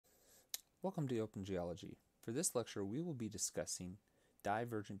Welcome to opengeology. For this lecture, we will be discussing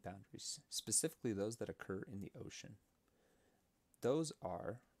divergent boundaries, specifically those that occur in the ocean. Those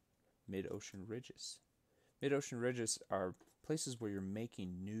are mid-ocean ridges. Mid-ocean ridges are places where you're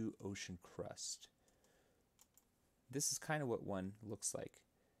making new ocean crust. This is kind of what one looks like.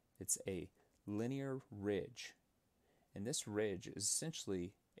 It's a linear ridge, and this ridge is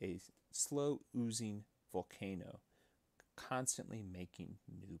essentially a slow oozing volcano constantly making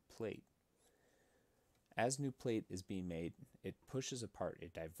new plate. As new plate is being made, it pushes apart,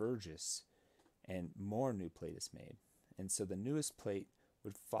 it diverges, and more new plate is made. And so the newest plate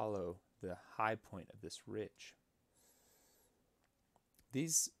would follow the high point of this ridge.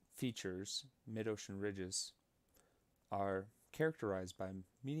 These features, mid-ocean ridges, are characterized by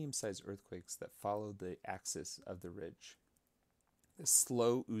medium-sized earthquakes that follow the axis of the ridge. The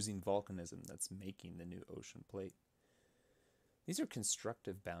slow oozing volcanism that's making the new ocean plate. These are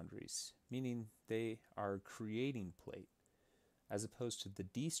constructive boundaries, meaning they are creating plate, as opposed to the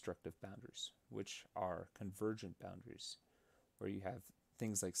destructive boundaries, which are convergent boundaries, where you have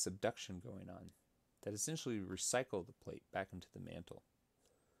things like subduction going on that essentially recycle the plate back into the mantle.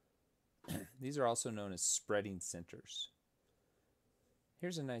 These are also known as spreading centers.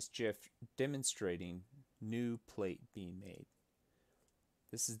 Here's a nice GIF demonstrating new plate being made.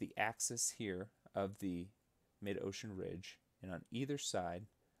 This is the axis here of the mid-ocean ridge, and on either side,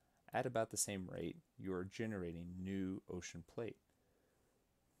 at about the same rate, you are generating new ocean plate.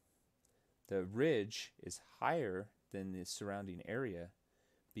 The ridge is higher than the surrounding area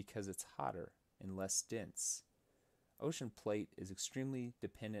because it's hotter and less dense. Ocean plate is extremely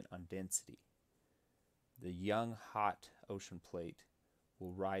dependent on density. The young, hot ocean plate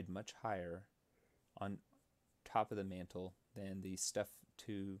will ride much higher on top of the mantle than the stuff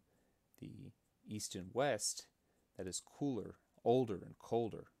to the east and west that is cooler, older, and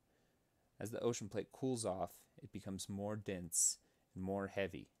colder. As the ocean plate cools off, it becomes more dense and more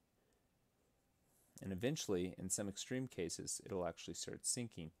heavy. And eventually, in some extreme cases, it'll actually start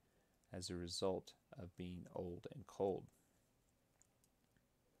sinking as a result of being old and cold.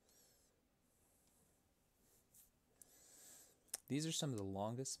 These are some of the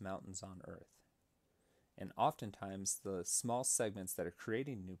longest mountains on Earth. And oftentimes, the small segments that are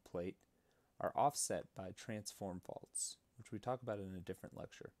creating new plate are offset by transform faults, which we talk about in a different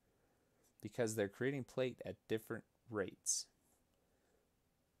lecture, because they're creating plate at different rates.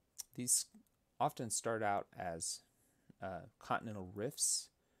 These often start out as continental rifts,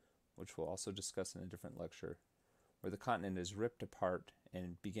 which we'll also discuss in a different lecture, where the continent is ripped apart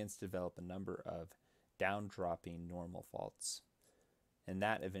and begins to develop a number of down-dropping normal faults. And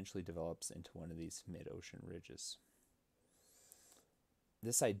that eventually develops into one of these mid-ocean ridges.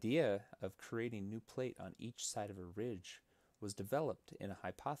 This idea of creating new plate on each side of a ridge was developed in a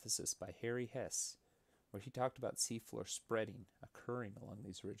hypothesis by Harry Hess, where he talked about seafloor spreading occurring along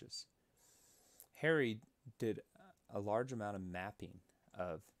these ridges. Harry did a large amount of mapping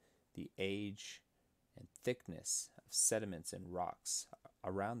of the age and thickness of sediments and rocks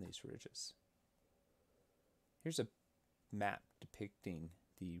around these ridges. Here's a map depicting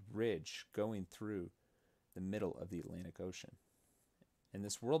the ridge going through the middle of the Atlantic Ocean. And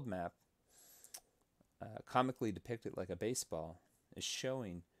this world map, comically depicted like a baseball, is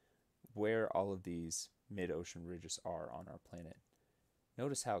showing where all of these mid-ocean ridges are on our planet.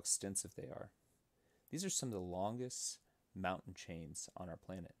 Notice how extensive they are. These are some of the longest mountain chains on our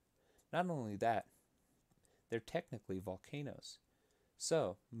planet. Not only that, they're technically volcanoes.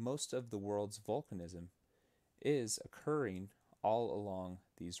 So most of the world's volcanism is occurring all along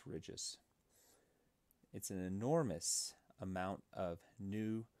these ridges. It's an enormous amount of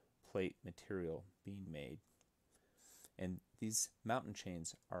new plate material being made. And these mountain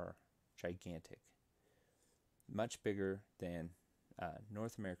chains are gigantic, much bigger than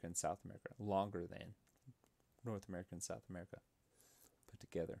North America and South America, longer than North America and South America put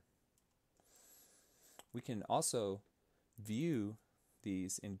together. We can also view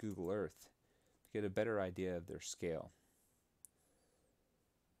these in Google Earth to get a better idea of their scale.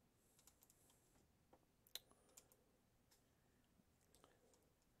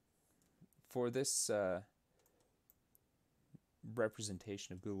 For this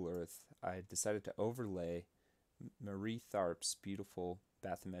representation of Google Earth, I decided to overlay Marie Tharp's beautiful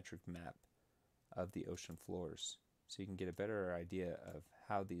bathymetric map of the ocean floors, so you can get a better idea of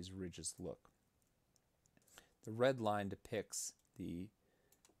how these ridges look. The red line depicts the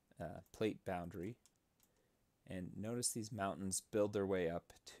plate boundary, and notice these mountains build their way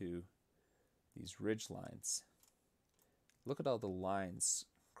up to these ridge lines. Look at all the lines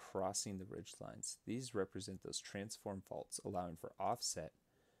crossing the ridge lines. These represent those transform faults, allowing for offset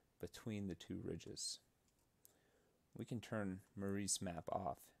between the two ridges. We can turn Marie's map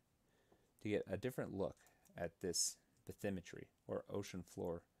off to get a different look at this bathymetry, or ocean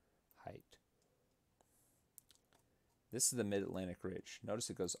floor height. This is the Mid-Atlantic Ridge. Notice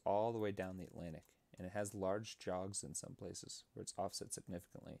it goes all the way down the Atlantic, and it has large jogs in some places where it's offset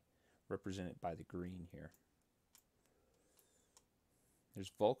significantly, represented by the green here.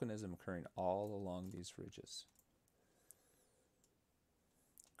 There's volcanism occurring all along these ridges.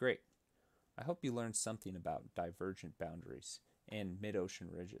 Great. I hope you learned something about divergent boundaries and mid-ocean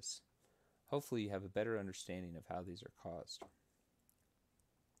ridges. Hopefully you have a better understanding of how these are caused.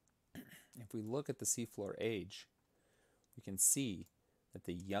 If we look at the seafloor age, we can see that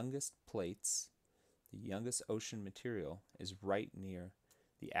the youngest plates, the youngest ocean material, is right near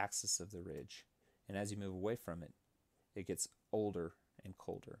the axis of the ridge. And as you move away from it, it gets older and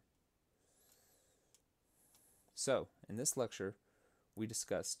colder. So, in this lecture, we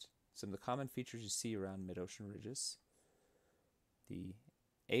discussed some of the common features you see around mid-ocean ridges, the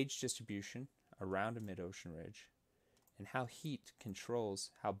age distribution around a mid-ocean ridge, and how heat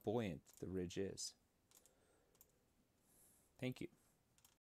controls how buoyant the ridge is. Thank you.